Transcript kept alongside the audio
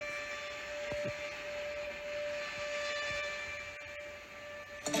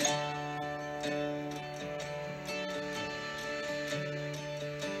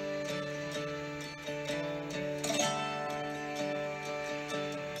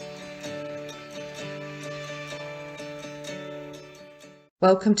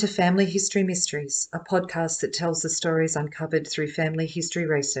Welcome to Family History Mysteries, a podcast that tells the stories uncovered through family history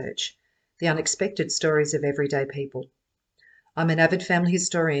research, the unexpected stories of everyday people. I'm an avid family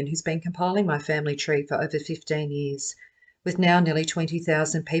historian who's been compiling my family tree for over 15 years, with now nearly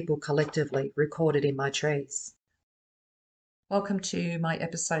 20,000 people collectively recorded in my trees. Welcome to my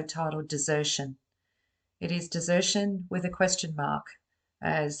episode titled Desertion. It is desertion with a question mark,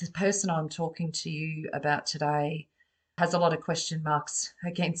 as the person I'm talking to you about today has a lot of question marks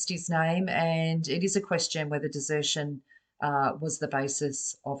against his name, and it is a question whether desertion was the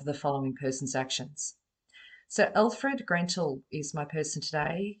basis of the following person's actions. So Alfreid Grintell is my person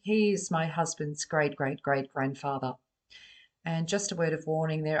today. He is my husband's great-great-great-grandfather. And just a word of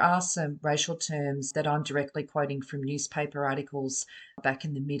warning, there are some racial terms that I'm directly quoting from newspaper articles back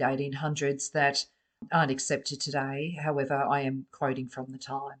in the mid-1800s that aren't accepted today. However, I am quoting from the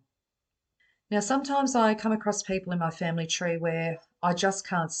time. Now, sometimes I come across people in my family tree where I just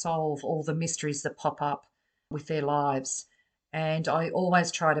can't solve all the mysteries that pop up with their lives. And I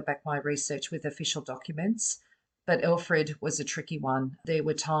always try to back my research with official documents. But Alfred was a tricky one. There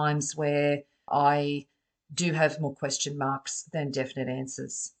were times where I do have more question marks than definite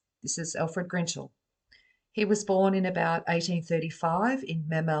answers. This is Alfreid Grintell. He was born in about 1835 in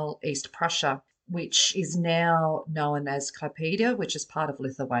Memel, East Prussia, which is now known as Klaipeda, which is part of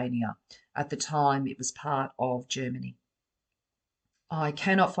Lithuania. At the time, it was part of Germany. I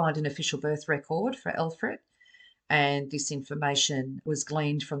cannot find an official birth record for Alfred, and this information was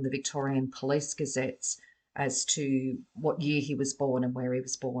gleaned from the Victorian Police Gazettes as to what year he was born and where he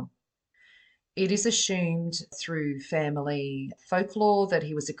was born. It is assumed through family folklore that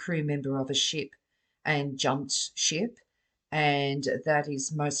he was a crew member of a ship and jumped ship, and that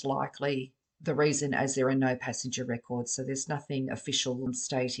is most likely the reason, as there are no passenger records, so there's nothing official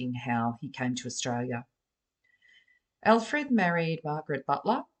stating how he came to Australia. Alfred married Margaret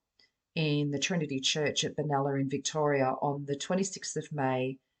Butler in the Trinity Church at Benalla in Victoria on the 26th of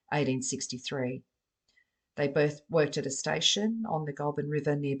May 1863. They both worked at a station on the Goulburn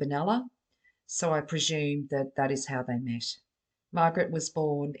River near Benalla, so I presume that that is how they met. Margaret was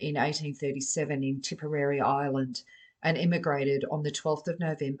born in 1837 in Tipperary, Ireland, and immigrated on the 12th of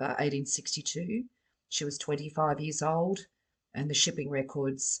November 1862. She was 25 years old, and the shipping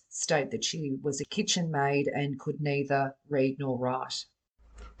records state that she was a kitchen maid and could neither read nor write.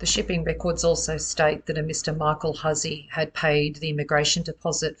 The shipping records also state that a Mr. Michael Hussey had paid the immigration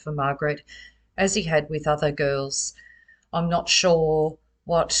deposit for Margaret, as he had with other girls. I'm not sure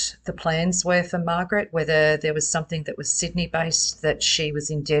what the plans were for Margaret, whether there was something that was Sydney-based that she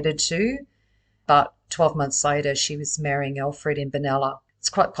was indebted to, but 12 months later she was marrying Alfred in Benalla. It's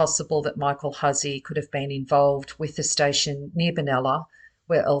quite possible that Michael Hussey could have been involved with the station near Benalla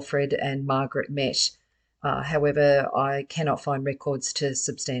where Alfred and Margaret met. However, I cannot find records to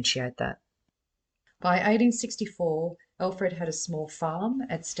substantiate that. By 1864, Alfred had a small farm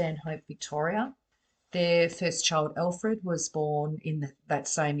at Stanhope, Victoria. Their first child, Alfred, was born in that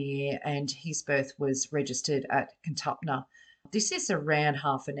same year, and his birth was registered at Contupna. This is around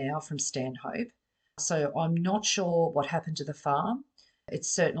half an hour from Stanhope, so I'm not sure what happened to the farm. It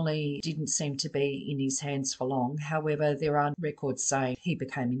certainly didn't seem to be in his hands for long. However, there are records saying he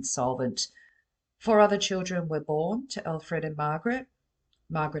became insolvent. 4 other children were born to Alfred and Margaret.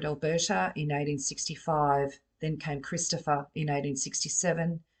 Margaret Alberta in 1865, then came Christopher in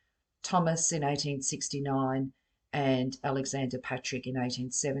 1867, Thomas in 1869, and Alexander Patrick in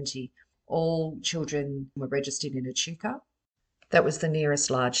 1870. All children were registered in Echuca. That was the nearest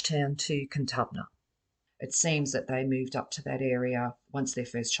large town to Contupna. It seems that they moved up to that area once their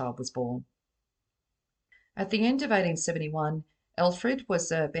first child was born. At the end of 1871, Alfred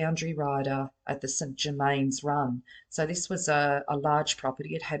was a boundary rider at the St Germains Run. So this was a large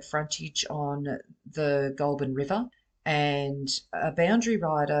property. It had frontage on the Goulburn River, and a boundary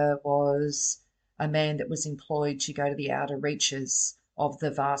rider was a man that was employed to go to the outer reaches of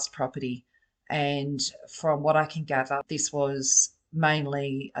the vast property. And from what I can gather, this was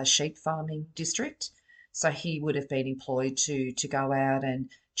mainly a sheep farming district. So he would have been employed to go out and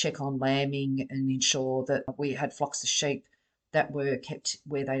check on lambing and ensure that we had flocks of sheep that were kept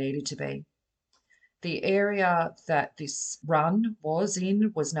where they needed to be. The area that this run was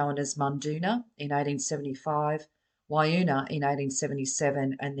in was known as Munduna in 1875, Waiuna in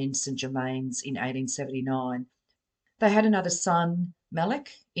 1877, and then St Germains in 1879. They had another son,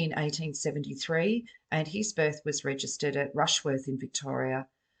 Malik, in 1873, and his birth was registered at Rushworth in Victoria.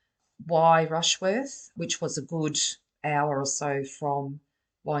 Why Rushworth, which was a good hour or so from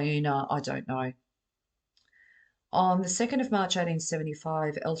Waiuna, I don't know. On the 2nd of March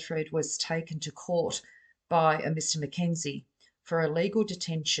 1875, Alfred was taken to court by a Mr. Mackenzie for illegal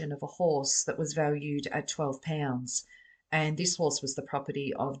detention of a horse that was valued at £12, and this horse was the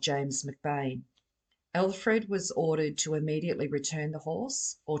property of James McBain. Alfred was ordered to immediately return the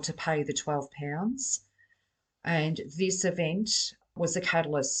horse or to pay the £12, and this event was a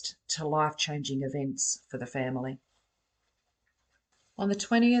catalyst to life-changing events for the family. On the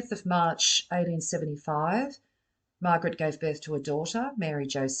 20th of March 1875, Margaret gave birth to a daughter, Mary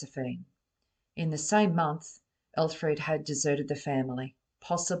Josephine. In the same month, Alfred had deserted the family,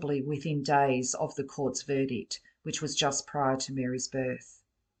 possibly within days of the court's verdict, which was just prior to Mary's birth.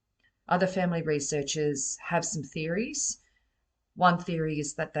 Other family researchers have some theories. One theory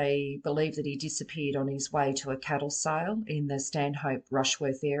is that they believe that he disappeared on his way to a cattle sale in the Stanhope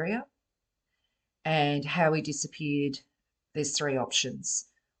Rushworth area. And how he disappeared, there's three options.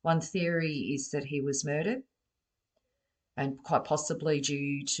 One theory is that he was murdered, and quite possibly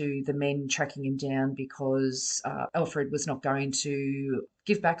due to the men tracking him down because Alfred was not going to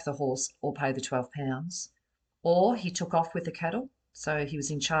give back the horse or pay the £12. Or he took off with the cattle, so he was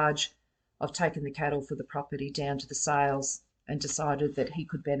in charge of taking the cattle for the property down to the sales and decided that he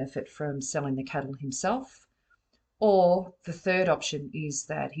could benefit from selling the cattle himself. Or the third option is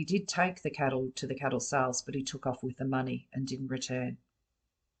that he did take the cattle to the cattle sales, but he took off with the money and didn't return.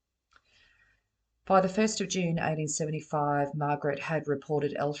 By the 1st of June 1875, Margaret had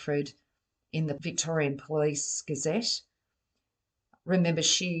reported Alfred in the Victorian Police Gazette. Remember,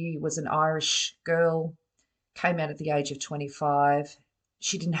 she was an Irish girl, came out at the age of 25.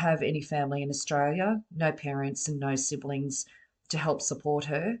 She didn't have any family in Australia, no parents and no siblings to help support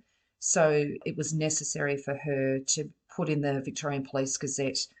her. So it was necessary for her to put in the Victorian Police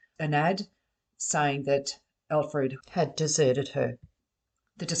Gazette an ad saying that Alfred had deserted her.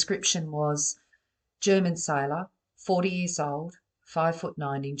 The description was: German sailor, 40 years old, 5 foot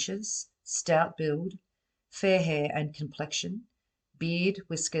 9 inches, stout build, fair hair and complexion, beard,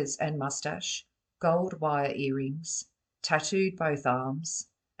 whiskers and moustache, gold wire earrings, tattooed both arms,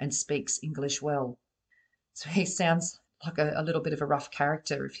 and speaks English well. So he sounds like a little bit of a rough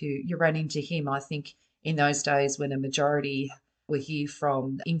character. If you ran into him, I think in those days when a majority were here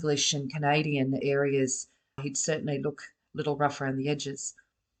from English and Canadian areas, he'd certainly look a little rough around the edges.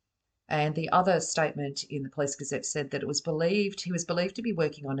 And the other statement in the Police Gazette said that he was believed to be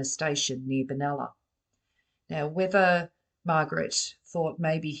working on a station near Benalla. Now, whether Margaret thought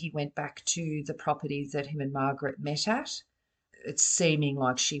maybe he went back to the property that him and Margaret met at, it's seeming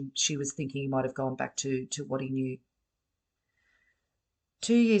like she was thinking he might have gone back to what he knew.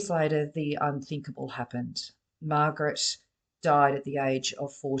 2 years later, the unthinkable happened. Margaret died at the age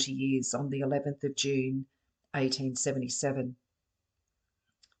of 40 years on the 11th of June, 1877.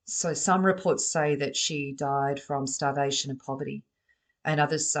 So some reports say that she died from starvation and poverty, and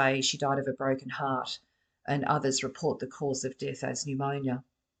others say she died of a broken heart, and others report the cause of death as pneumonia.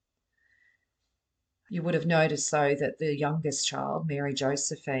 You would have noticed, though, that the youngest child, Mary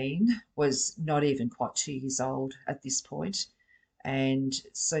Josephine, was not even quite 2 years old at this point, and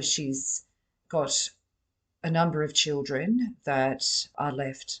so she's got a number of children that are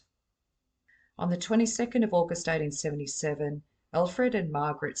left. On the 22nd of August 1877, Alfred and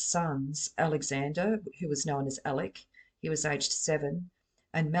Margaret's sons, Alexander, who was known as Alec, he was aged 7,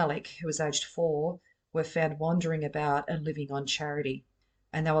 and Malik, who was aged 4, were found wandering about and living on charity,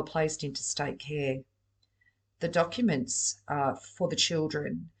 and they were placed into state care. The documents for the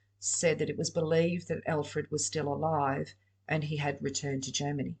children said that it was believed that Alfred was still alive and he had returned to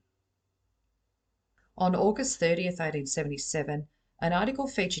Germany. On August 30th, 1877, an article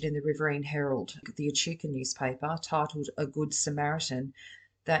featured in the Riverine Herald, the Echuca newspaper, titled A Good Samaritan,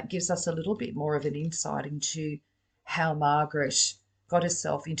 that gives us a little bit more of an insight into how Margaret got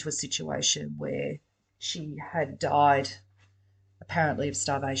herself into a situation where she had died, apparently of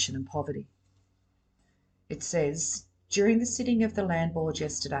starvation and poverty. It says, during the sitting of the Land Board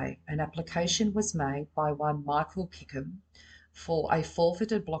yesterday, an application was made by one Michael Kickham for a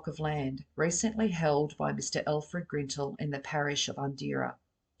forfeited block of land recently held by Mr. Alfred Grintell in the parish of Undira.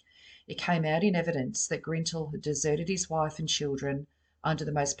 It came out in evidence that Grintell had deserted his wife and children under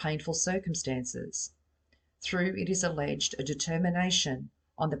the most painful circumstances, through, it is alleged, a determination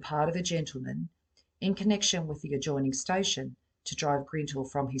on the part of a gentleman in connection with the adjoining station to drive Grintell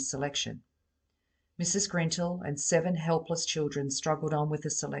from his selection. Mrs. Grintell and 7 helpless children struggled on with the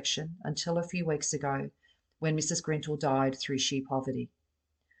selection until a few weeks ago, when Mrs. Grintell died through sheer poverty.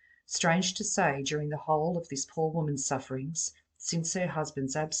 Strange to say, during the whole of this poor woman's sufferings, since her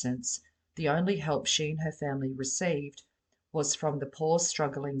husband's absence, the only help she and her family received was from the poor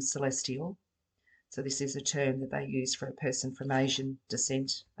struggling celestial. So this is a term that they used for a person from Asian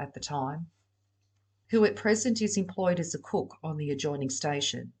descent at the time. who at present is employed as a cook on the adjoining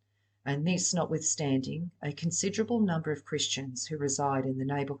station, and this notwithstanding a considerable number of Christians who reside in the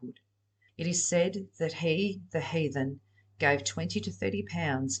neighbourhood. It is said that he, the heathen, gave 20 to 30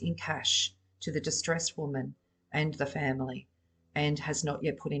 pounds in cash to the distressed woman and the family, and has not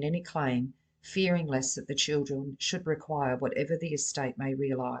yet put in any claim, fearing lest that the children should require whatever the estate may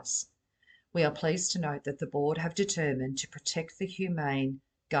realise. We are pleased to note that the board have determined to protect the humane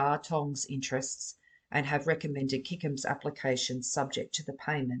Gar Tong's interests and have recommended Kickham's application subject to the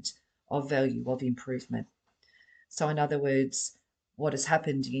payment of value of improvement. So in other words, what has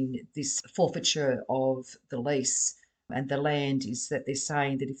happened in this forfeiture of the lease and the land is that they're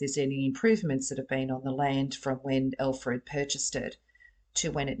saying that if there's any improvements that have been on the land from when Alfred purchased it to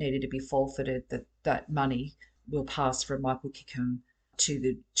when it needed to be forfeited, that money will pass from Michael Kickham to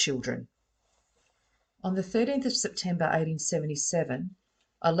the children. On the 13th of September 1877,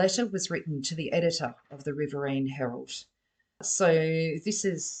 a letter was written to the editor of the Riverine Herald. So this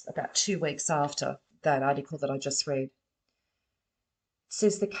is about 2 weeks after that article that I just read. It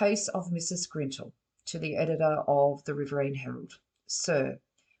says, "The case of Mrs. Grintell, to the editor of the Riverine Herald. Sir,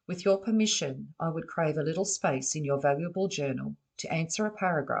 with your permission, I would crave a little space in your valuable journal to answer a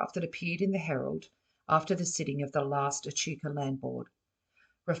paragraph that appeared in the Herald after the sitting of the last Echuca Land Board,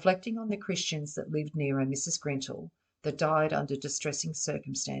 reflecting on the Christians that lived near a Mrs. Grintell that died under distressing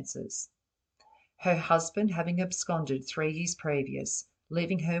circumstances. Her husband having absconded 3 years previous,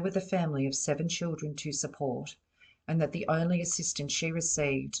 leaving her with a family of 7 children to support, and that the only assistance she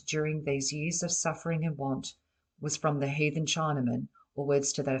received during these years of suffering and want was from the heathen Chinaman, or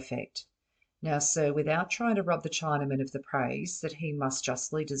words to that effect. Now, sir, without trying to rob the Chinaman of the praise that he most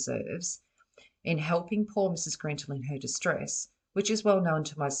justly deserves, in helping poor Mrs. Grintell in her distress, which is well known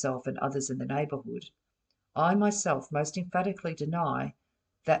to myself and others in the neighbourhood, I myself most emphatically deny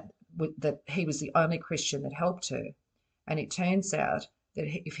that he was the only Christian that helped her, and it turns out that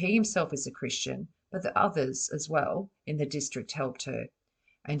if he himself is a Christian, but the others as well in the district helped her,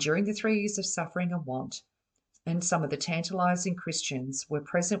 and during the 3 years of suffering and want, and some of the tantalising Christians were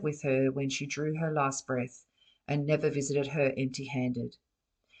present with her when she drew her last breath, and never visited her empty-handed.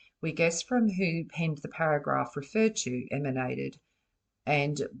 We guess from who penned the paragraph referred to emanated,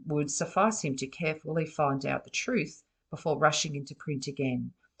 and would suffice him to carefully find out the truth before rushing into print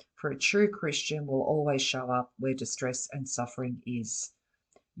again, for a true Christian will always show up where distress and suffering is.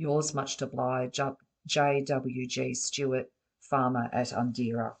 Yours much obliged, J.W.G. Stewart, farmer at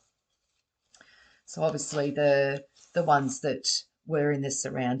Undira." So obviously the ones that were in the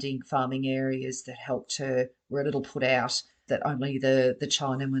surrounding farming areas that helped her were a little put out that only the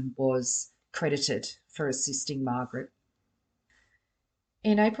Chinaman was credited for assisting Margaret.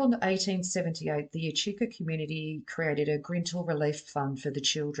 In April 1878, the Echuca community created a Grintell Relief Fund for the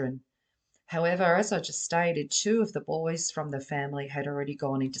children. However, as I just stated, 2 of the boys from the family had already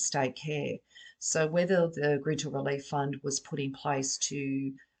gone into state care. So whether the Grintell Relief Fund was put in place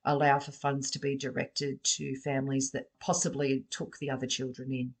to allow for funds to be directed to families that possibly took the other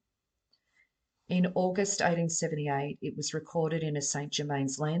children in. In August 1878, it was recorded in a St.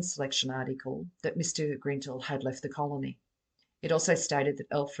 Germain's land selection article that Mr. Grintell had left the colony. It also stated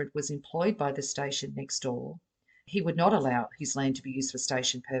that Alfred was employed by the station next door. He would not allow his land to be used for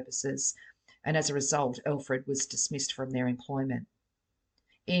station purposes, and as a result, Alfred was dismissed from their employment.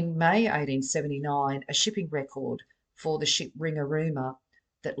 In May 1879, a shipping record for the ship Ringarooma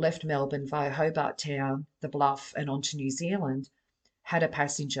that left Melbourne via Hobart Town, the Bluff, and on to New Zealand had a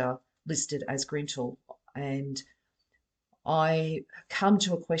passenger listed as Grintell, and I come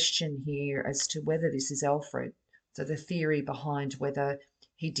to a question here as to whether this is Alfred. So the theory behind whether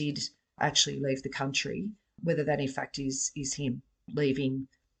he did actually leave the country, whether that in fact is him leaving.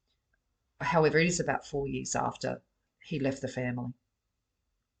 However, it is about 4 years after he left the family.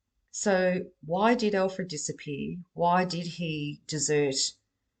 So why did Alfred disappear? Why did he desert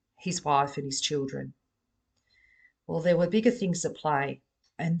his wife and his children? Well, there were bigger things at play,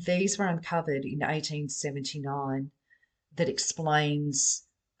 and these were uncovered in 1879 that explains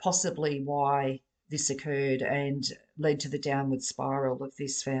possibly why this occurred and led to the downward spiral of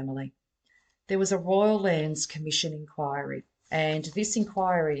this family. There was a Royal Lands Commission inquiry, and this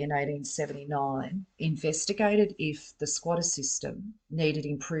inquiry in 1879 investigated if the squatter system needed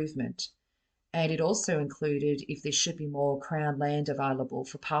improvement, and it also included if there should be more Crown land available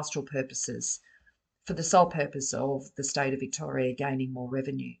for pastoral purposes, for the sole purpose of the state of Victoria gaining more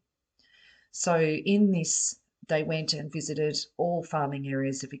revenue. So in this, they went and visited all farming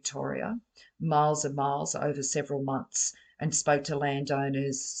areas of Victoria, miles and miles over several months, and spoke to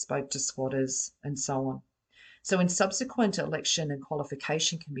landowners, spoke to squatters, and so on. So in subsequent election and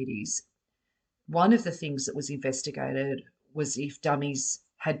qualification committees, One of the things that was investigated was if dummies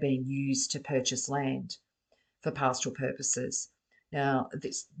had been used to purchase land for pastoral purposes. Now,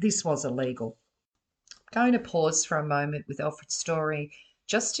 this was illegal. I'm going to pause for a moment with Alfred's story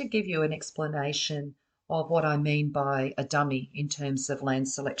just to give you an explanation of what I mean by a dummy in terms of land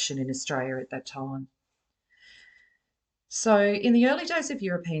selection in Australia at that time. So, in the early days of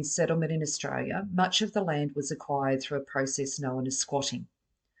European settlement in Australia, much of the land was acquired through a process known as squatting.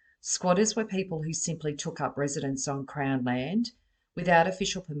 Squatters were people who simply took up residence on Crown land without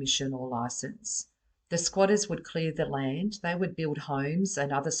official permission or licence. The squatters would clear the land, they would build homes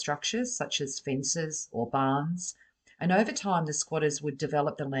and other structures such as fences or barns, and over time the squatters would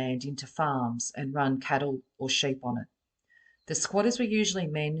develop the land into farms and run cattle or sheep on it. The squatters were usually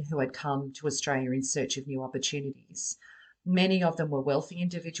men who had come to Australia in search of new opportunities. Many of them were wealthy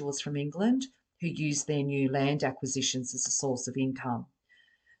individuals from England who used their new land acquisitions as a source of income.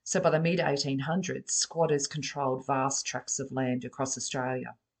 So by the mid 1800s, squatters controlled vast tracts of land across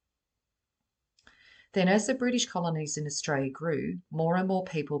Australia. Then, as the British colonies in Australia grew, more and more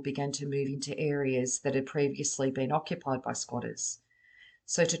people began to move into areas that had previously been occupied by squatters.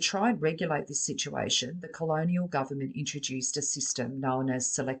 So, to try and regulate this situation, the colonial government introduced a system known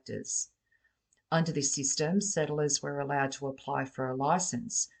as selectors. Under this system, settlers were allowed to apply for a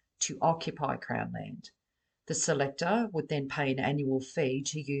licence to occupy Crown land. The selector would then pay an annual fee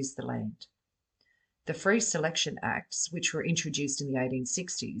to use the land. The Free Selection Acts, which were introduced in the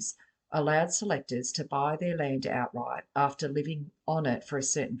 1860s, allowed selectors to buy their land outright after living on it for a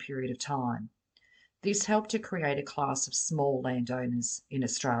certain period of time. This helped to create a class of small landowners in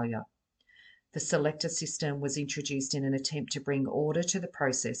Australia. The selector system was introduced in an attempt to bring order to the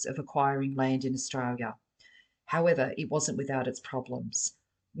process of acquiring land in Australia. However, it wasn't without its problems.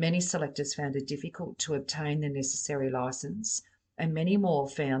 Many selectors found it difficult to obtain the necessary licence, and many more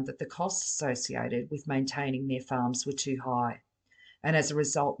found that the costs associated with maintaining their farms were too high. And as a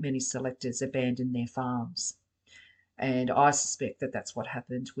result, many selectors abandoned their farms. And I suspect that that's what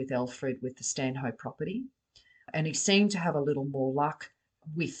happened with Alfred with the Stanhope property. And he seemed to have a little more luck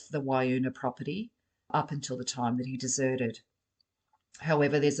with the Waiuna property up until the time that he deserted.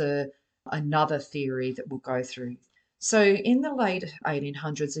 However, there's another theory that we'll go through. So in the late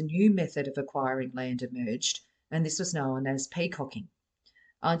 1800s, a new method of acquiring land emerged, and this was known as peacocking.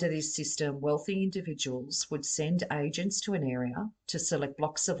 Under this system, wealthy individuals would send agents to an area to select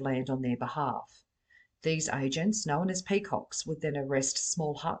blocks of land on their behalf. These agents, known as peacocks, would then arrest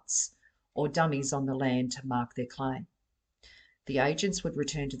small huts or dummies on the land to mark their claim. The agents would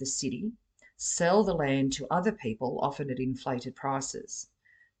return to the city, sell the land to other people, often at inflated prices.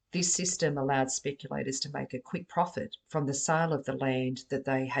 This system allowed speculators to make a quick profit from the sale of the land that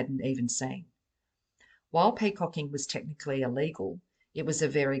they hadn't even seen. While peacocking was technically illegal, it was a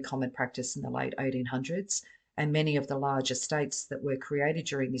very common practice in the late 1800s, and many of the large estates that were created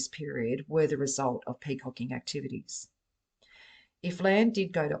during this period were the result of peacocking activities. If land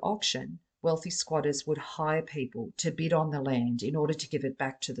did go to auction, wealthy squatters would hire people to bid on the land in order to give it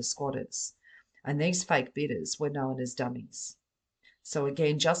back to the squatters, and these fake bidders were known as dummies. So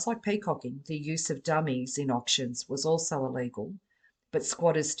again, just like peacocking, the use of dummies in auctions was also illegal, but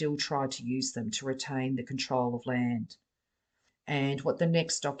squatters still tried to use them to retain the control of land. And what the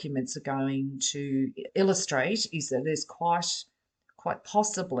next documents are going to illustrate is that there's quite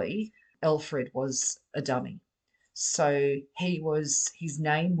possibly Alfred was a dummy. So his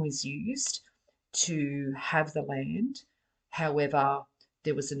name was used to have the land. However,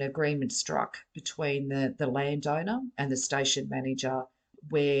 there was an agreement struck between the landowner and the station manager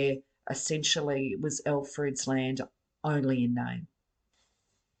where essentially it was Alfred's land only in name.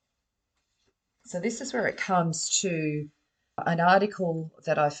 So this is where it comes to an article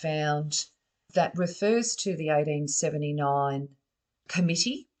that I found that refers to the 1879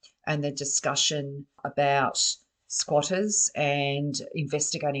 committee and the discussion about squatters and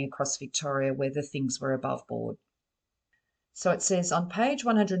investigating across Victoria whether things were above board. So it says on page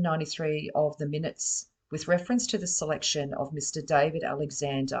 193 of the minutes, with reference to the selection of Mr. David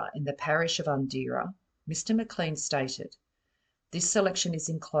Alexander in the parish of Undira, Mr. McLean stated, "This selection is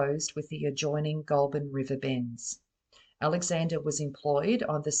enclosed with the adjoining Goulburn River bends. Alexander was employed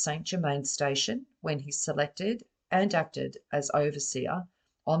on the St. Germain station when he selected and acted as overseer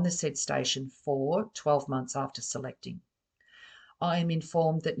on the said station for 12 months after selecting. I am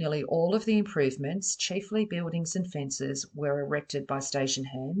informed that nearly all of the improvements, chiefly buildings and fences, were erected by station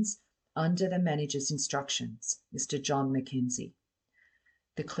hands under the manager's instructions, Mr. John Mackenzie.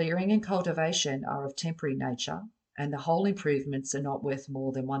 The clearing and cultivation are of temporary nature, and the whole improvements are not worth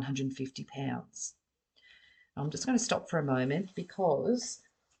more than £150. I'm just going to stop for a moment because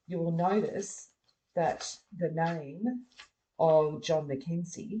you will notice that the name of John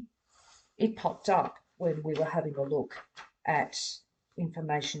Mackenzie, it popped up when we were having a look at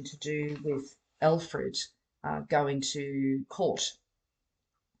information to do with Alfred going to court.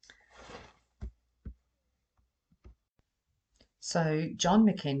 So John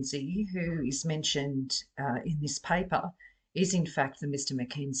Mackenzie, who is mentioned in this paper, is in fact the Mr.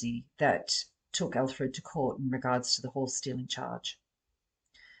 Mackenzie that took Alfred to court in regards to the horse stealing charge.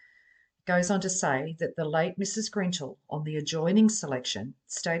 Goes on to say that the late Mrs. Grintell, on the adjoining selection,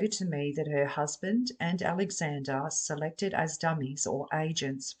 stated to me that her husband and Alexander selected as dummies or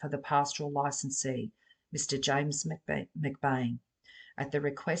agents for the pastoral licensee, Mr. James McBain, at the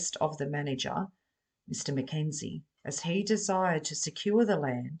request of the manager, Mr. Mackenzie, as he desired to secure the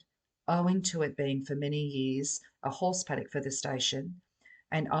land, owing to it being for many years a horse paddock for the station,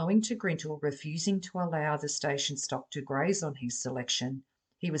 and owing to Grintell refusing to allow the station stock to graze on his selection,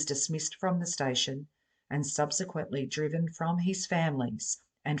 he was dismissed from the station and subsequently driven from his families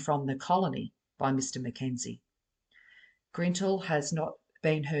and from the colony by Mr. Mackenzie. Grintell has not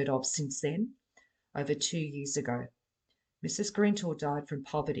been heard of since then, over 2 years ago. Mrs. Grintell died from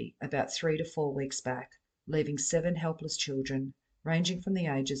poverty about 3 to 4 weeks back, leaving 7 helpless children, ranging from the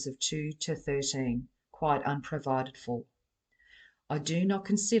ages of 2 to 13, quite unprovided for. I do not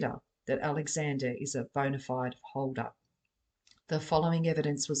consider that Alexander is a bona fide holder. The following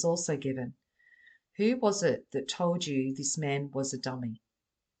evidence was also given. Who was it that told you this man was a dummy?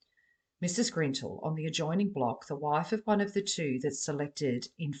 Mrs. Grintell, on the adjoining block, the wife of one of the two that selected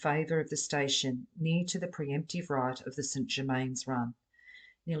in favour of the station near to the preemptive right of the St. Germain's Run.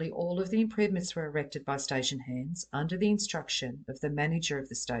 Nearly all of the improvements were erected by station hands under the instruction of the manager of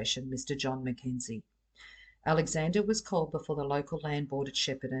the station, Mr. John Mackenzie. Alexander was called before the local land board at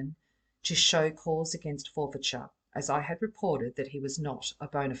Shepparton to show cause against forfeiture, as I had reported that he was not a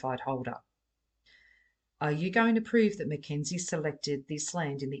bona fide holder. Are you going to prove that Mackenzie selected this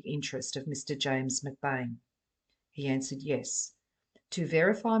land in the interest of Mr. James McBain? He answered yes. To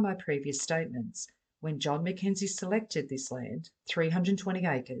verify my previous statements, when John Mackenzie selected this land, 320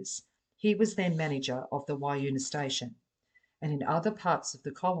 acres, he was then manager of the Waiuna station, and in other parts of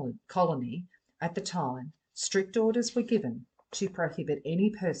the colony at the time, strict orders were given to prohibit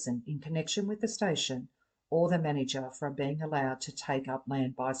any person in connection with the station or the manager from being allowed to take up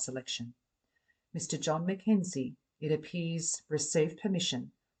land by selection. Mr. John Mackenzie, it appears, received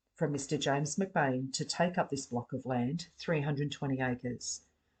permission from Mr. James McBain to take up this block of land, 320 acres.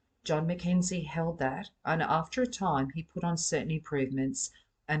 John Mackenzie held that, and after a time he put on certain improvements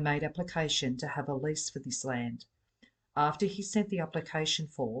and made application to have a lease for this land. After he sent the application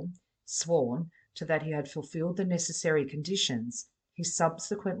form, sworn to that he had fulfilled the necessary conditions, he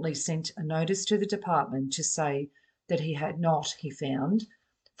subsequently sent a notice to the department to say that he had not, he found,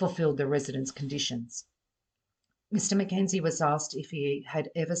 fulfilled the residence conditions. Mr. Mackenzie was asked if he had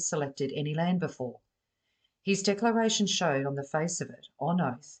ever selected any land before. His declaration showed on the face of it, on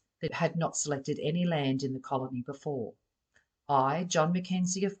oath, that he had not selected any land in the colony before. I, John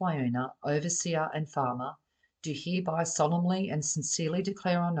Mackenzie of Waiuna, overseer and farmer, do hereby solemnly and sincerely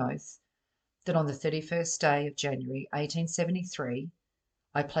declare on oath that on the 31st day of January 1873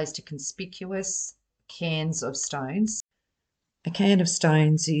 I placed a conspicuous cans of stones. A can of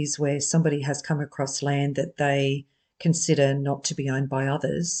stones is where somebody has come across land that they consider not to be owned by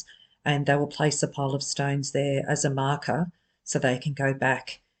others, and they will place a pile of stones there as a marker so they can go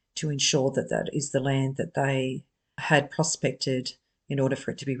back to ensure that that is the land that they had prospected in order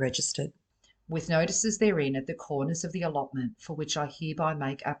for it to be registered. With notices therein at the corners of the allotment, for which I hereby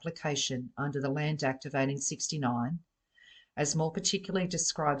make application under the Land Act of 1869, as more particularly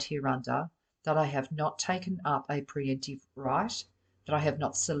described hereunder, that I have not taken up a preemptive right, that I have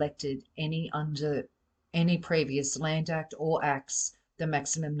not selected any under any previous Land Act or Acts the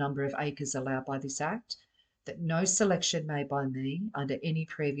maximum number of acres allowed by this Act, that no selection made by me under any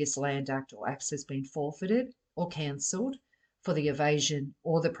previous Land Act or Acts has been forfeited or cancelled for the evasion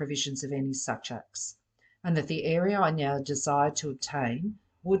or the provisions of any such acts, and that the area I now desire to obtain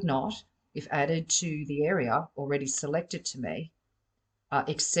would not, if added to the area already selected to me,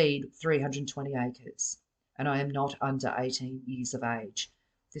 exceed 320 acres, and I am not under 18 years of age.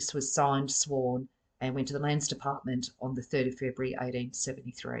 This was signed, sworn, and went to the Lands Department on the 3rd of February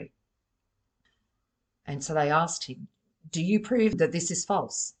 1873. And so they asked him, do you prove that this is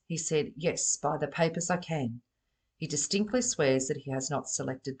false? He said, yes, by the papers I can. He distinctly swears that he has not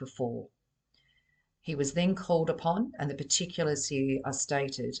selected before. He was then called upon, and the particulars here are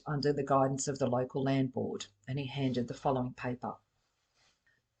stated under the guidance of the local land board, and he handed the following paper.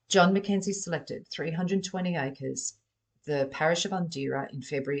 John Mackenzie selected 320 acres, the parish of Undira, in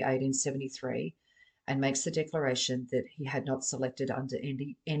February 1873, and makes the declaration that he had not selected under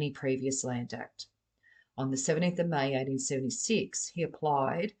any previous Land Act. On the 17th of May 1876, he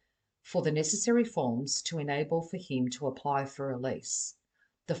applied for the necessary forms to enable for him to apply for a lease.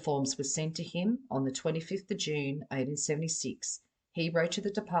 The forms were sent to him on the 25th of June 1876. He wrote to the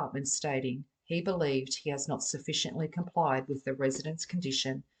department stating he believed he has not sufficiently complied with the residence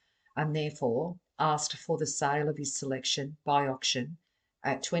condition and therefore asked for the sale of his selection by auction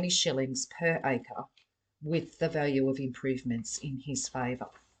at 20 shillings per acre with the value of improvements in his favour.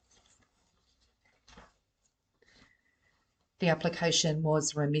 The application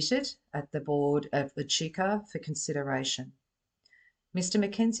was remitted at the Board of Echuca for consideration. Mr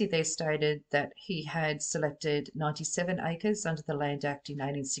Mackenzie there stated that he had selected 97 acres under the Land Act in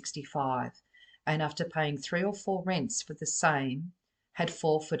 1865 and after paying 3 or 4 rents for the same had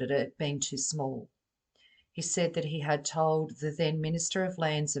forfeited it being too small. He said that he had told the then Minister of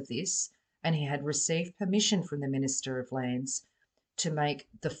Lands of this and he had received permission from the Minister of Lands to make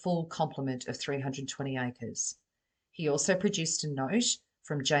the full complement of 320 acres. He also produced a note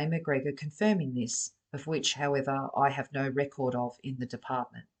from J. McGregor confirming this, of which, however, I have no record of in the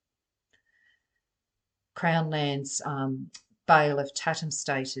department. Crown Lands bailiff Tatham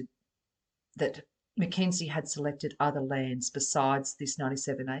stated that Mackenzie had selected other lands besides this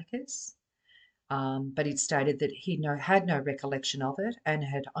 97 acres, but he'd stated that he had no recollection of it and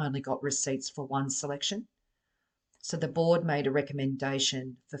had only got receipts for one selection. So the board made a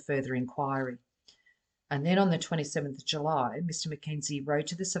recommendation for further inquiry. And then on the 27th of July, Mr Mackenzie wrote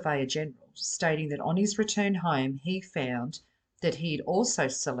to the Surveyor General stating that on his return home he found that he'd also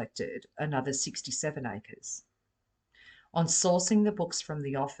selected another 67 acres. On sourcing the books from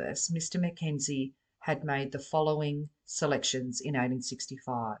the office, Mr Mackenzie had made the following selections in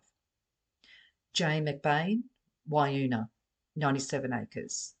 1865. J. McBain, Wyoona, 97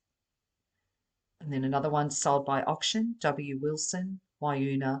 acres. And then another one sold by auction, W. Wilson,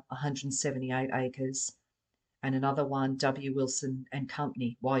 Wyoona, 178 acres. And another one, W. Wilson and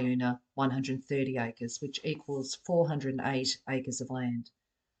Company, Wyoona, 130 acres, which equals 408 acres of land.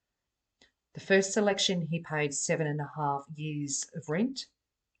 The first selection, he paid 7.5 years of rent.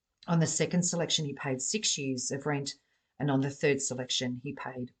 On the second selection, he paid 6 years of rent. And on the third selection, he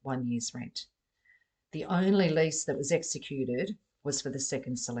paid 1 year's rent. The only lease that was executed was for the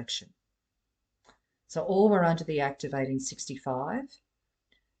second selection. So all were under the Act of 1865.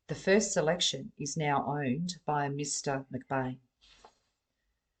 The first selection is now owned by Mr McBain.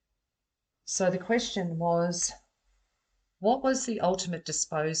 So the question was, what was the ultimate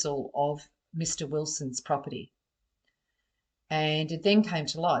disposal of Mr Wilson's property? And it then came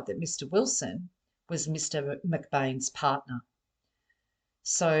to light that Mr Wilson was Mr McBain's partner.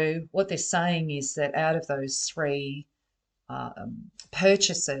 So what they're saying is that out of those 3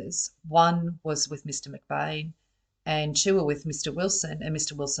 purchases, 1 was with Mr McBain, and 2 were with Mr Wilson, and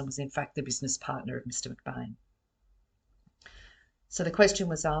Mr Wilson was in fact the business partner of Mr McBain. So the question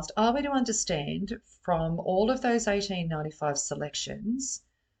was asked, are we to understand from all of those 1895 selections,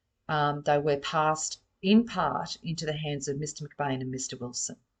 they were passed in part into the hands of Mr McBain and Mr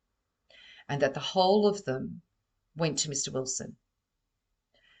Wilson, and that the whole of them went to Mr Wilson?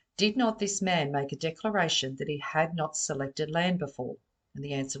 Did not this man make a declaration that he had not selected land before? And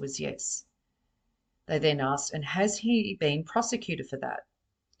the answer was yes. They then asked, and has he been prosecuted for that?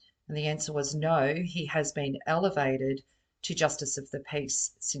 And the answer was no, he has been elevated to Justice of the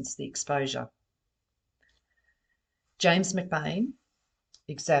Peace since the exposure. James McBain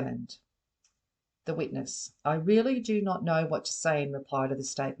examined. The witness: I really do not know what to say in reply to the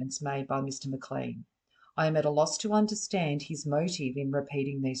statements made by Mr McLean. I am at a loss to understand his motive in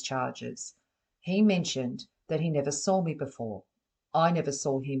repeating these charges. He mentioned that he never saw me before. I never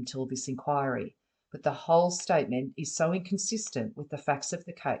saw him till this inquiry. But the whole statement is so inconsistent with the facts of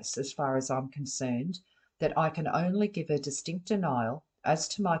the case as far as I'm concerned that I can only give a distinct denial as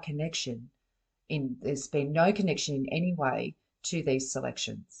to my connection. There's been no connection in any way to these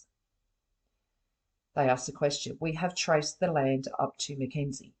selections. They asked the question, we have traced the land up to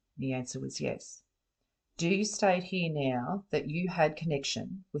Mackenzie. The answer was yes. Do you state here now that you had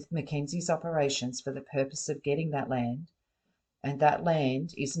connection with Mackenzie's operations for the purpose of getting that land, and that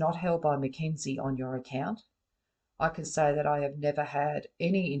land is not held by Mackenzie on your account? I can say that I have never had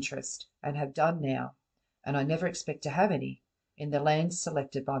any interest, and have done now, and I never expect to have any, in the lands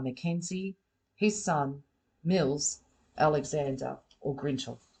selected by Mackenzie, his son, Mills, Alexander, or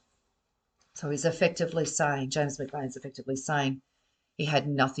Grintell. So he's effectively saying, James McBain's effectively saying, he had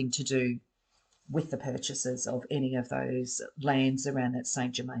nothing to do with the purchases of any of those lands around that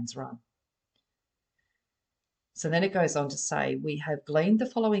St Germain's Run. So then it goes on to say, we have gleaned the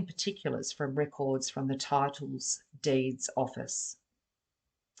following particulars from records from the Titles Deeds Office.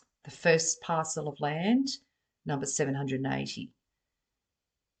 The first parcel of land, number 780,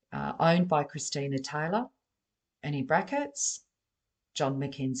 owned by Christina Taylor, and in brackets, John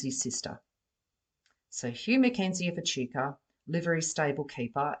Mackenzie's sister. So Hugh Mackenzie of Echuca, livery stable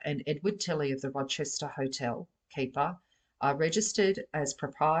keeper, and Edward Tilley of the Rochester Hotel, keeper, are registered as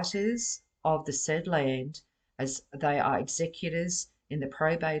proprietors of the said land, as they are executors in the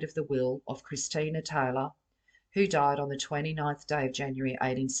probate of the will of Christina Taylor, who died on the 29th day of January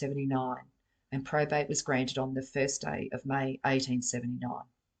 1879, and probate was granted on the 1st day of May 1879.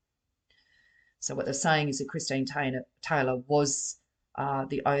 So what they're saying is that Christine Taylor was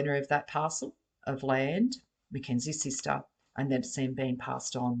the owner of that parcel of land, Mackenzie's sister, and that's then been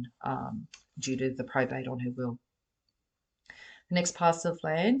passed on due to the probate on her will. The next parcel of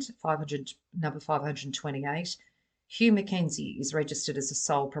land, number 528, Hugh Mackenzie is registered as a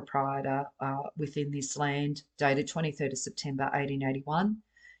sole proprietor within this land, dated 23rd of September 1881.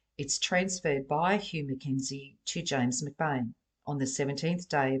 It's transferred by Hugh Mackenzie to James McBain on the 17th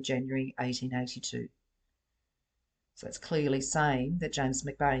day of January 1882. So it's clearly saying that James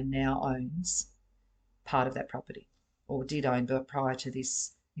McBain now owns part of that property, or did own prior to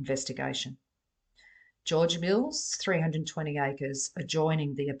this investigation. George Mills, 320 acres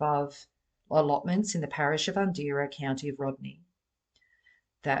adjoining the above allotments in the parish of Undira, county of Rodney,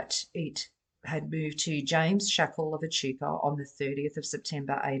 that it had moved to James Shackle of Echuca on the 30th of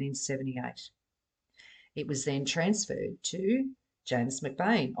September 1878. It was then transferred to James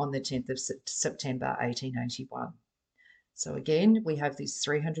McBain on the 10th of September 1881. So again, we have these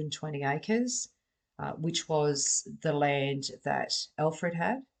 320 acres, which was the land that Alfred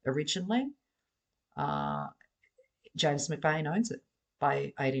had originally. James McBain owns it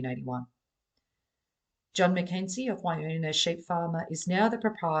by 1881. John Mackenzie of Wyoona, sheep farmer, is now the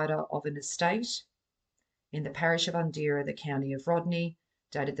proprietor of an estate in the parish of Undira, the county of Rodney,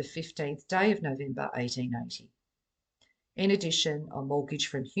 dated the 15th day of November 1880. In addition, a mortgage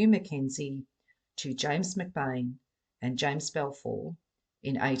from Hugh Mackenzie to James McBain and James Balfour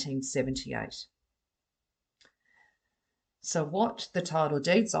in 1878. So what the Title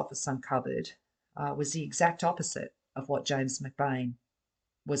Deeds Office uncovered was the exact opposite of what James McBain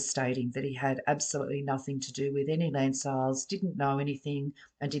was stating, that he had absolutely nothing to do with any land sales, didn't know anything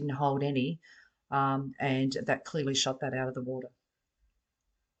and didn't hold any, and that clearly shot that out of the water.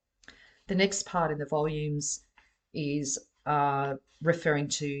 The next part in the volumes is referring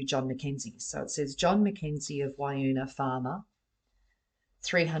to John Mackenzie. So it says, John Mackenzie of Wyoona, farmer,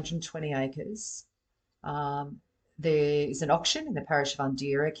 320 acres. There is an auction in the parish of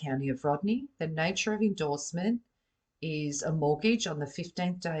Undira, county of Rodney. The nature of endorsement is a mortgage on the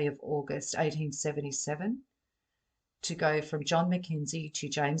 15th day of August 1877 to go from John Mackenzie to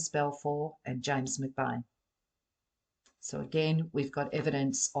James Balfour and James McBain. So again, we've got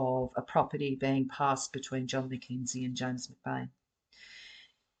evidence of a property being passed between John Mackenzie and James McBain.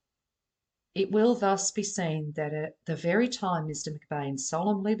 It will thus be seen that at the very time Mr. McBain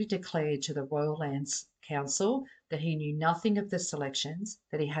solemnly declared to the Royal Lands Council that he knew nothing of the selections,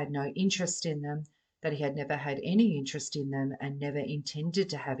 that he had no interest in them, that he had never had any interest in them and never intended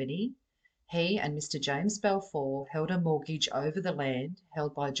to have any, he and Mr. James Balfour held a mortgage over the land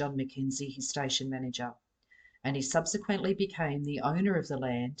held by John Mackenzie, his station manager, and he subsequently became the owner of the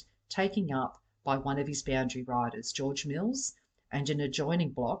land, taking up by one of his boundary riders, George Mills, and an adjoining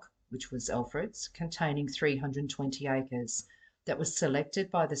block, which was Alfred's, containing 320 acres, that was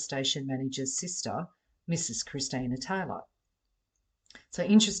selected by the station manager's sister, Mrs. Christina Taylor. So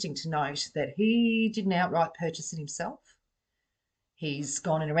interesting to note that he didn't outright purchase it himself. He's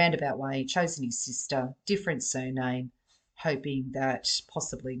gone in a roundabout way, chosen his sister, different surname, hoping that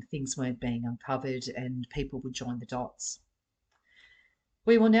possibly things weren't being uncovered and people would join the dots.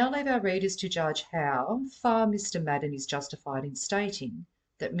 We will now leave our readers to judge how far Mr. Madden is justified in stating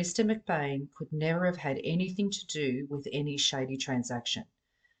that Mr. McBain could never have had anything to do with any shady transaction,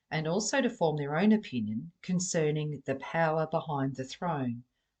 and also to form their own opinion concerning the power behind the throne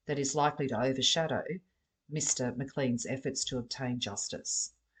that is likely to overshadow Mr. McLean's efforts to obtain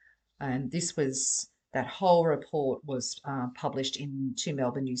justice. And that whole report was published in 2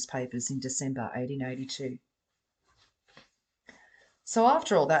 Melbourne newspapers in December 1882. So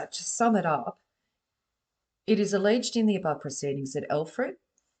after all that, to sum it up, it is alleged in the above proceedings that Alfred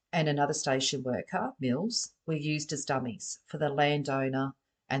and another station worker, Mills, were used as dummies for the landowner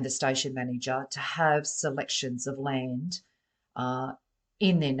and the station manager to have selections of land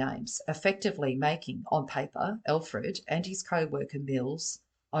in their names, effectively making, on paper, Alfred and his co-worker Mills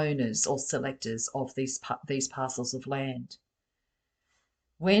owners or selectors of these parcels of land.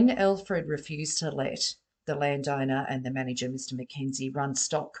 When Alfred refused to let the landowner and the manager, Mr. Mackenzie, run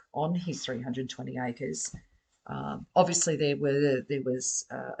stock on his 320 acres, obviously there was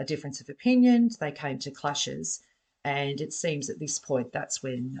a difference of opinion. They came to clashes, and it seems at this point that's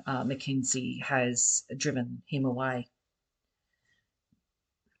when Mackenzie has driven him away.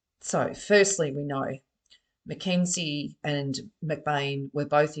 So, firstly, we know Mackenzie and McBain were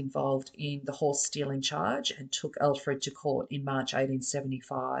both involved in the horse stealing charge and took Alfred to court in March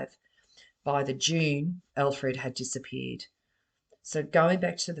 1875. By the June, Alfred had disappeared. So going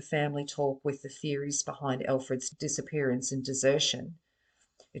back to the family talk with the theories behind Alfred's disappearance and desertion,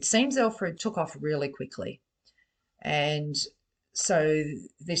 it seems Alfred took off really quickly. And so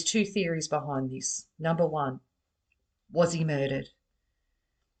there's two theories behind this. Number one, was he murdered?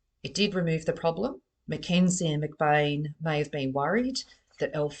 It did remove the problem. Mackenzie and McBain may have been worried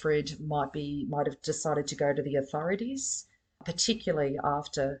that Alfred might have decided to go to the authorities, particularly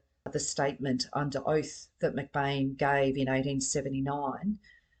after the statement under oath that McBain gave in 1879,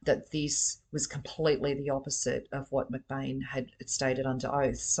 that this was completely the opposite of what McBain had stated under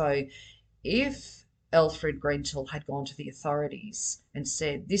oath. So if Alfred Grintell had gone to the authorities and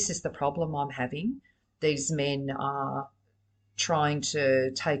said, this is the problem I'm having, these men are trying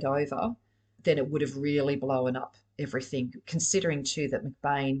to take over, then it would have really blown up everything, considering too that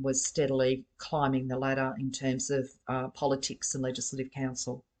McBain was steadily climbing the ladder in terms of politics and legislative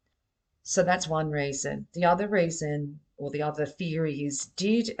council. So that's one reason. The other reason, or the other theory, is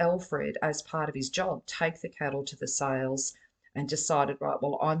did Alfred, as part of his job, take the cattle to the sales and decided, right,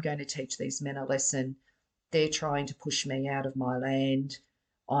 well, I'm going to teach these men a lesson. They're trying to push me out of my land.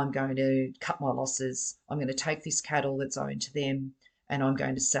 I'm going to cut my losses. I'm going to take this cattle that's owned to them and I'm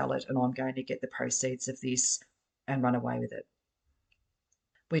going to sell it and I'm going to get the proceeds of this and run away with it.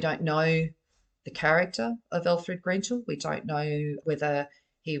 We don't know the character of Alfred Grintell. We don't know whether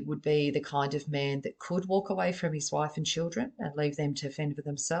he would be the kind of man that could walk away from his wife and children and leave them to fend for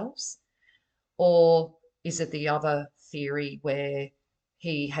themselves. Or is it the other theory where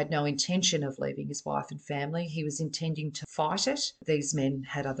he had no intention of leaving his wife and family? He was intending to fight it. These men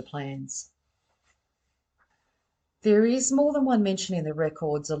had other plans. There is more than one mention in the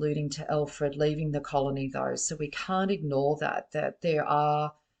records alluding to Alfred leaving the colony, though, so we can't ignore that there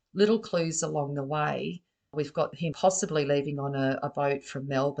are little clues along the way. We've got him possibly leaving on a boat from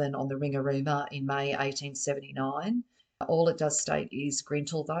Melbourne on the Ringarooma in May 1879. All it does state is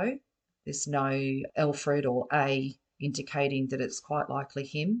Grintell, though. There's no Alfred or A indicating that it's quite likely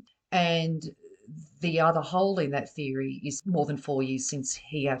him. And the other hole in that theory is more than 4 years since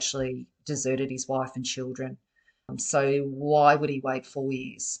he actually deserted his wife and children. So why would he wait 4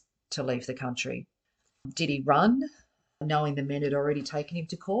 years to leave the country? Did he run, knowing the men had already taken him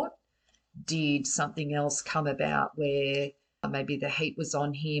to court? Did something else come about where maybe the heat was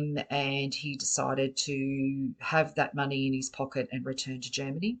on him and he decided to have that money in his pocket and return to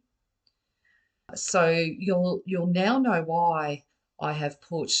Germany? So you'll now know why I have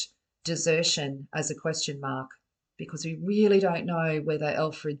put desertion as a question mark, because we really don't know whether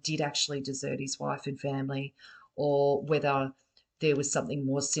Alfred did actually desert his wife and family or whether there was something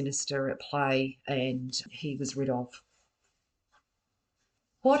more sinister at play and he was rid of.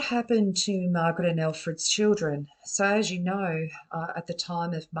 What happened to Margaret and Alfred's children? So as you know, at the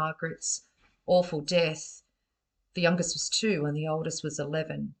time of Margaret's awful death, the youngest was 2 and the oldest was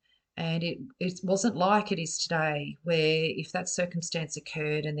 11. And it wasn't like it is today, where if that circumstance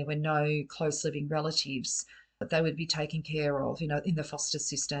occurred and there were no close living relatives, they would be taken care of, in the foster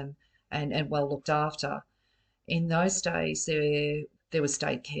system and well looked after. In those days, there was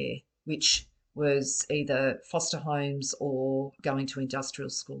state care, which was either foster homes or going to industrial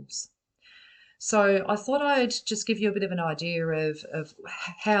schools. So I thought I'd just give you a bit of an idea of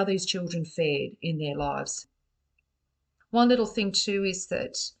how these children fared in their lives. One little thing too is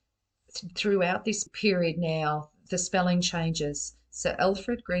that throughout this period now, the spelling changes. So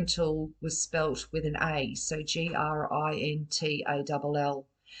Alfred Grintell was spelt with an A, so Grintall.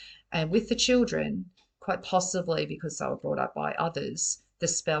 And with the children, quite possibly because they were brought up by others, the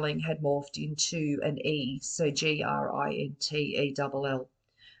spelling had morphed into an E, so Grintell.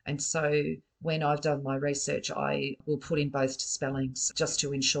 And so when I've done my research, I will put in both spellings just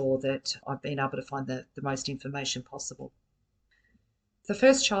to ensure that I've been able to find the most information possible. The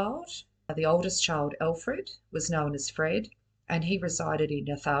first child, the oldest child, Alfred, was known as Fred, and he resided in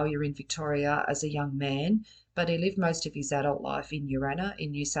Athalia in Victoria as a young man, but he lived most of his adult life in Urana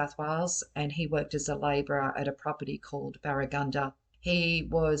in New South Wales, and he worked as a labourer at a property called Barragunda. He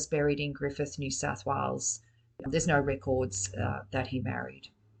was buried in Griffith, New South Wales. There's no records that he married.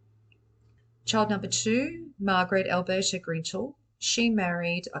 Child number two, Margaret Alberta Grintell. She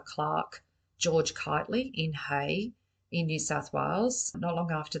married a clerk, George Kitely, in Hay in New South Wales. Not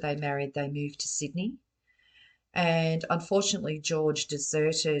long after they married, they moved to Sydney. And unfortunately, George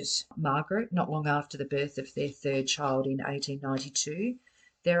deserted Margaret not long after the birth of their third child in 1892.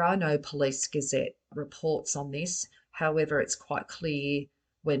 There are no Police Gazette reports on this. However, it's quite clear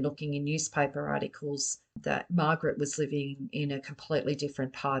when looking in newspaper articles that Margaret was living in a completely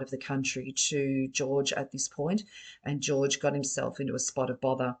different part of the country to George at this point, and George got himself into a spot of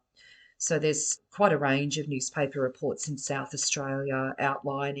bother. So there's quite a range of newspaper reports in South Australia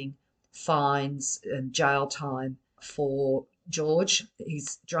outlining fines and jail time for George.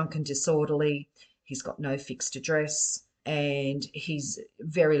 He's drunk and disorderly, he's got no fixed address, and he's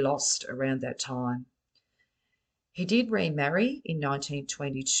very lost around that time. He did remarry in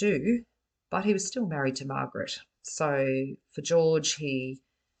 1922, but he was still married to Margaret. So for George, he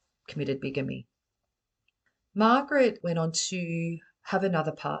committed bigamy. Margaret went on to have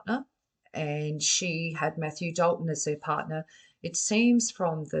another partner, and she had Matthew Dalton as her partner. It seems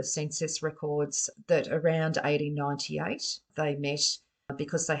from the census records that around 1898 they met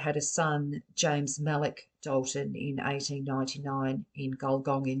because they had a son, James Malloch Dalton, in 1899 in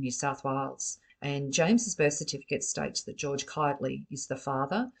Gulgong in New South Wales. And James's birth certificate states that George Kitely is the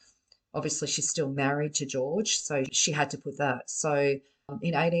father. Obviously, she's still married to George, so she had to put that. So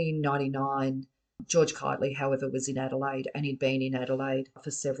in 1899, George Kitely, however, was in Adelaide, and he'd been in Adelaide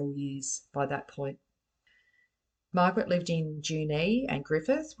for several years by that point. Margaret lived in Junee and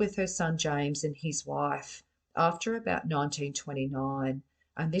Griffith with her son James and his wife after about 1929,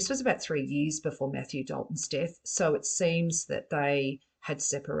 and this was about 3 years before Matthew Dalton's death, so it seems that they had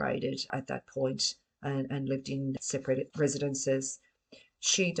separated at that point and lived in separate residences.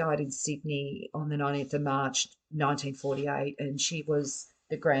 She died in Sydney on the 19th of March 1948, and she was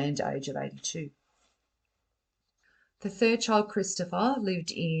the grand age of 82. The third child, Christopher, lived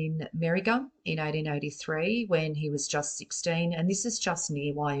in Merrigum in 1883 when he was just 16, and this is just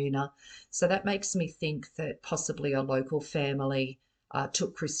near Wyoona. So that makes me think that possibly a local family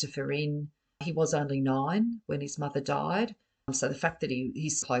took Christopher in. He was only 9 when his mother died, so the fact that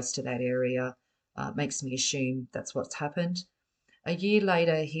he's close to that area makes me assume that's what's happened. A year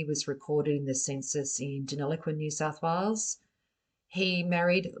later, he was recorded in the census in Deniliquin, New South Wales. He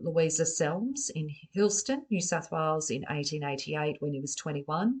married Louisa Selms in Hillston, New South Wales in 1888 when he was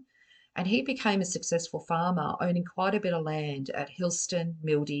 21, and he became a successful farmer, owning quite a bit of land at Hillston,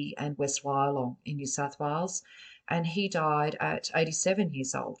 Mildy and West Wyalong in New South Wales, and he died at 87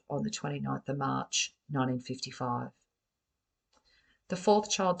 years old on the 29th of March 1955. The fourth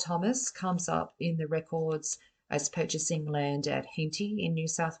child, Thomas, comes up in the records as purchasing land at Henty in New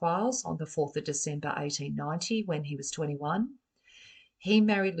South Wales on the 4th of December 1890 when he was 21. He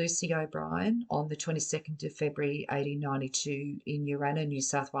married Lucy O'Brien on the 22nd of February 1892 in Urannah, New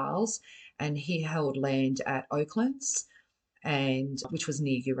South Wales, and he held land at Oaklands, which was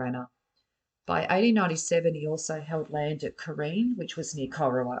near Urannah. By 1897, he also held land at Careen, which was near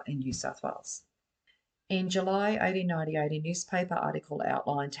Corowa in New South Wales. In July 1898, a newspaper article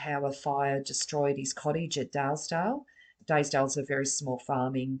outlined how a fire destroyed his cottage at Dalesdale. Dalesdale is a very small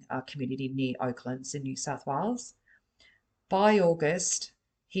farming community near Oaklands in New South Wales. By August,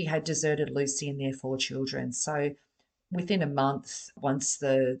 he had deserted Lucy and their 4 children. So within a month, once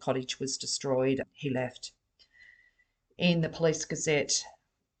the cottage was destroyed, he left. In the Police Gazette,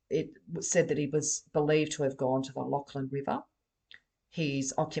 it said that he was believed to have gone to the Lachlan River.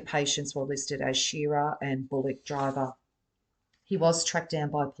 His occupations were listed as shearer and bullock driver. He was tracked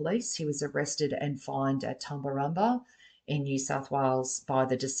down by police. He was arrested and fined at Tumbarumba in New South Wales by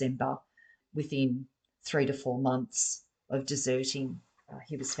the December. Within 3 to 4 months of deserting,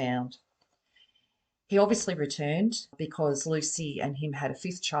 he was found. He obviously returned because Lucy and him had a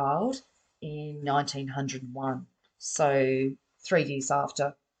 5th child in 1901, so 3 years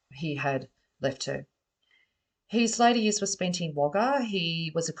after he had left her. His later years were spent in Wagga.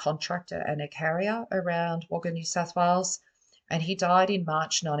 He was a contractor and a carrier around Wagga, New South Wales, and he died in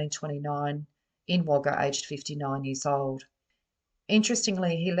March 1929 in Wagga, aged 59 years old.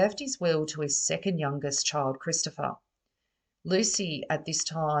 Interestingly, he left his will to his second youngest child, Christopher. Lucy at this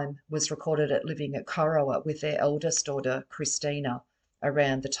time was recorded at living at Corowa with their eldest daughter, Christina,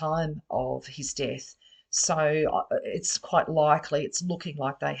 around the time of his death. So it's quite likely, it's looking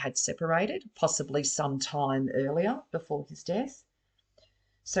like they had separated, possibly some time earlier before his death.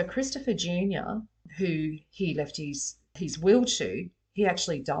 So Christopher Jr., who he left his will to, he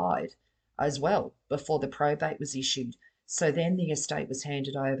actually died as well before the probate was issued. So then the estate was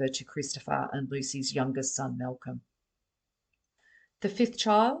handed over to Christopher and Lucy's youngest son, Malcolm. The fifth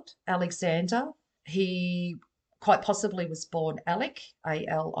child, Alexander, he quite possibly was born Alec,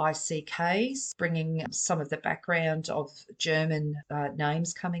 Alick, bringing some of the background of German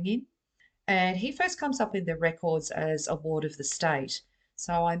names coming in. And he first comes up in the records as a ward of the state.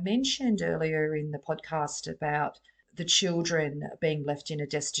 So I mentioned earlier in the podcast about the children being left in a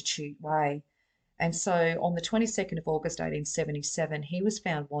destitute way. And so on the 22nd of August 1877, he was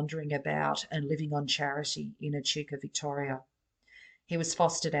found wandering about and living on charity in Echuca, Victoria. He was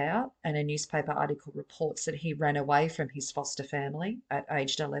fostered out, and a newspaper article reports that he ran away from his foster family at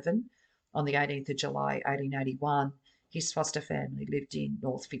aged 11 on the 18th of July 1881. His foster family lived in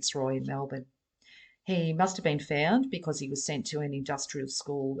North Fitzroy in Melbourne. He must have been found because he was sent to an industrial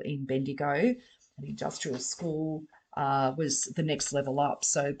school in Bendigo. An industrial school was the next level up.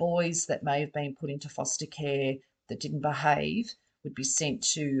 So boys that may have been put into foster care that didn't behave would be sent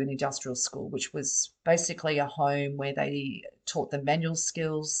to an industrial school, which was basically a home where they taught them manual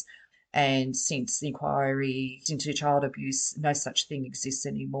skills. And since the inquiry into child abuse, no such thing exists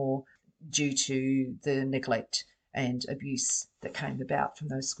anymore due to the neglect and abuse that came about from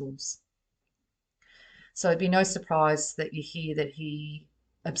those schools. So it'd be no surprise that you hear that he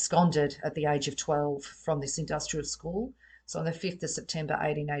absconded at the age of 12 from this industrial school. So on the 5th of September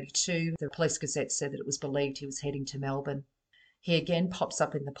 1882, the Police Gazette said that it was believed he was heading to Melbourne. He again pops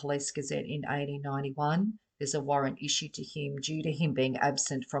up in the Police Gazette in 1891. There's a warrant issued to him due to him being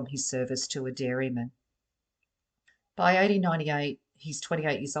absent from his service to a dairyman. By 1898, he's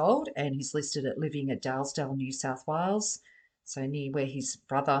 28 years old and he's listed at living at Dalesdale, New South Wales, so near where his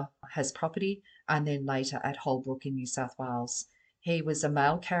brother has property, and then later at Holbrook in New South Wales. He was a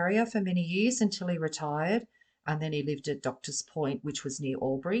mail carrier for many years until he retired, and then he lived at Doctors Point, which was near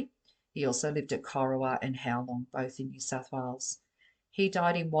Albury. He also lived at Corowa and Howlong, both in New South Wales. He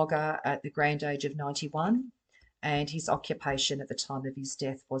died in Wagga at the grand age of 91, and his occupation at the time of his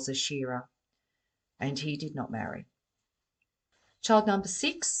death was a shearer, and he did not marry. Child number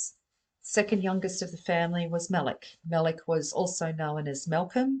 6, second youngest of the family, was Malik. Malik was also known as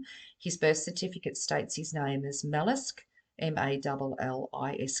Malcolm. His birth certificate states his name as Malliske,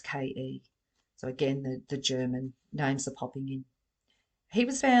 Malliske. So again, the German names are popping in. He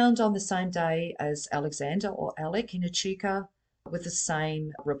was found on the same day as Alexander or Alec in Echuca with the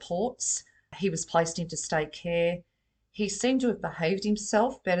same reports. He was placed into state care. He seemed to have behaved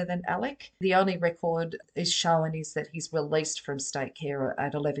himself better than Alec. The only record is shown is that he's released from state care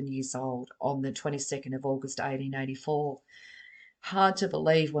at 11 years old on the 22nd of August 1884. Hard to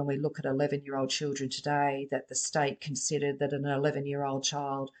believe when we look at 11-year-old children today that the state considered that an 11-year-old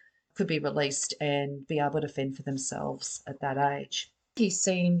child could be released and be able to fend for themselves at that age. He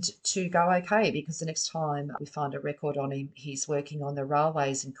seemed to go okay because the next time we find a record on him, he's working on the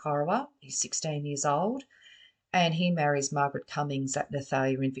railways in Corowa. He's 16 years old. And he marries Margaret Cummings at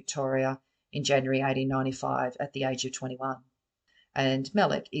Nathalia in Victoria in January 1895 at the age of 21. And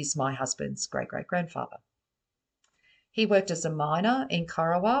Malik is my husband's great-great-grandfather. He worked as a miner in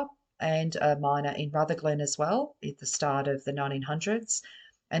Corowa and a miner in Rutherglen as well at the start of the 1900s.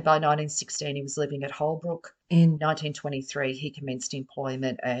 And by 1916, he was living at Holbrook. In 1923, he commenced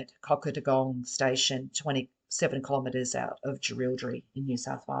employment at Cockatagong Station, 27 kilometres out of Jerilderie in New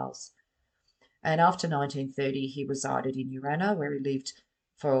South Wales. And after 1930, he resided in Urannah, where he lived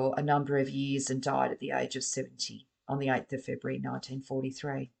for a number of years and died at the age of 70 on the 8th of February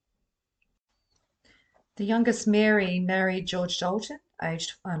 1943. The youngest, Mary, married George Dalton,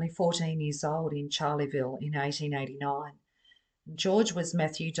 aged only 14 years old, in Charleville in 1889. George was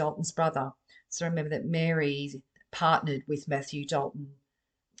Matthew Dalton's brother. So remember that Mary partnered with Matthew Dalton.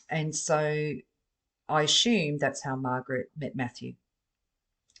 And so I assume that's how Margaret met Matthew.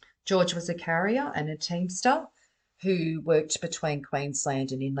 George was a carrier and a teamster who worked between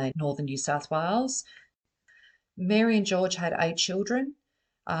Queensland and inland northern New South Wales. Mary and George had 8 children.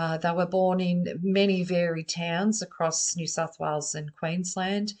 They were born in many varied towns across New South Wales and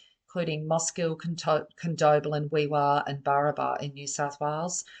Queensland, including Moskill, Condobolin, Wee-Waa and Barraba in New South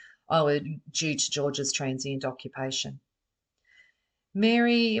Wales, due to George's transient occupation.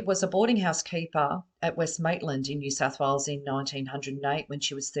 Mary was a boarding house keeper at West Maitland in New South Wales in 1908 when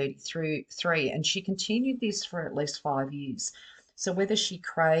she was 33, and she continued this for at least 5 years. So whether she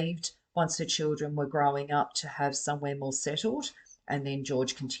craved, once her children were growing up, to have somewhere more settled, and then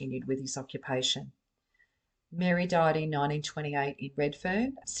George continued with his occupation. Mary died in 1928 in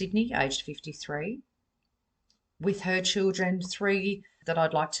Redfern, Sydney, aged 53. With her children, 3 that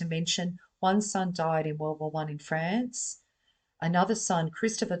I'd like to mention. One son died in World War I in France. Another son,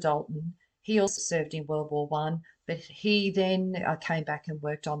 Christopher Dalton, he also served in World War I, but he then came back and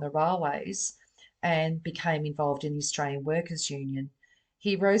worked on the railways. and became involved in the Australian Workers' Union.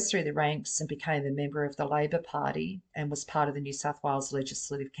 He rose through the ranks and became a member of the Labor Party and was part of the New South Wales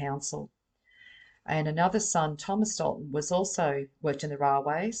Legislative Council. And another son, Thomas Dalton, was also worked in the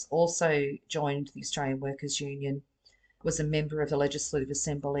railways, also joined the Australian Workers' Union, was a member of the Legislative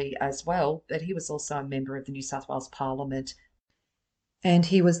Assembly as well, but he was also a member of the New South Wales Parliament. And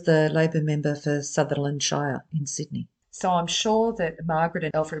he was the Labor member for Sutherland Shire in Sydney. So I'm sure that Margaret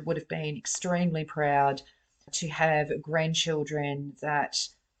and Alfred would have been extremely proud to have grandchildren that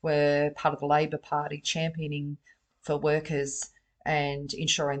were part of the Labor Party championing for workers and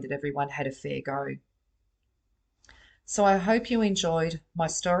ensuring that everyone had a fair go. So I hope you enjoyed my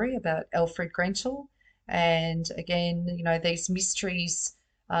story about Alfreid Grintell. And again, these mysteries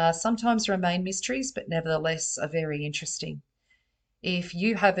sometimes remain mysteries, but nevertheless are very interesting. If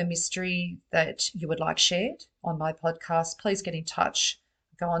you have a mystery that you would like shared on my podcast, please get in touch.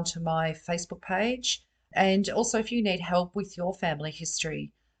 Go onto my Facebook page. And also, if you need help with your family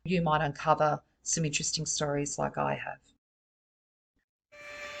history, you might uncover some interesting stories like I have.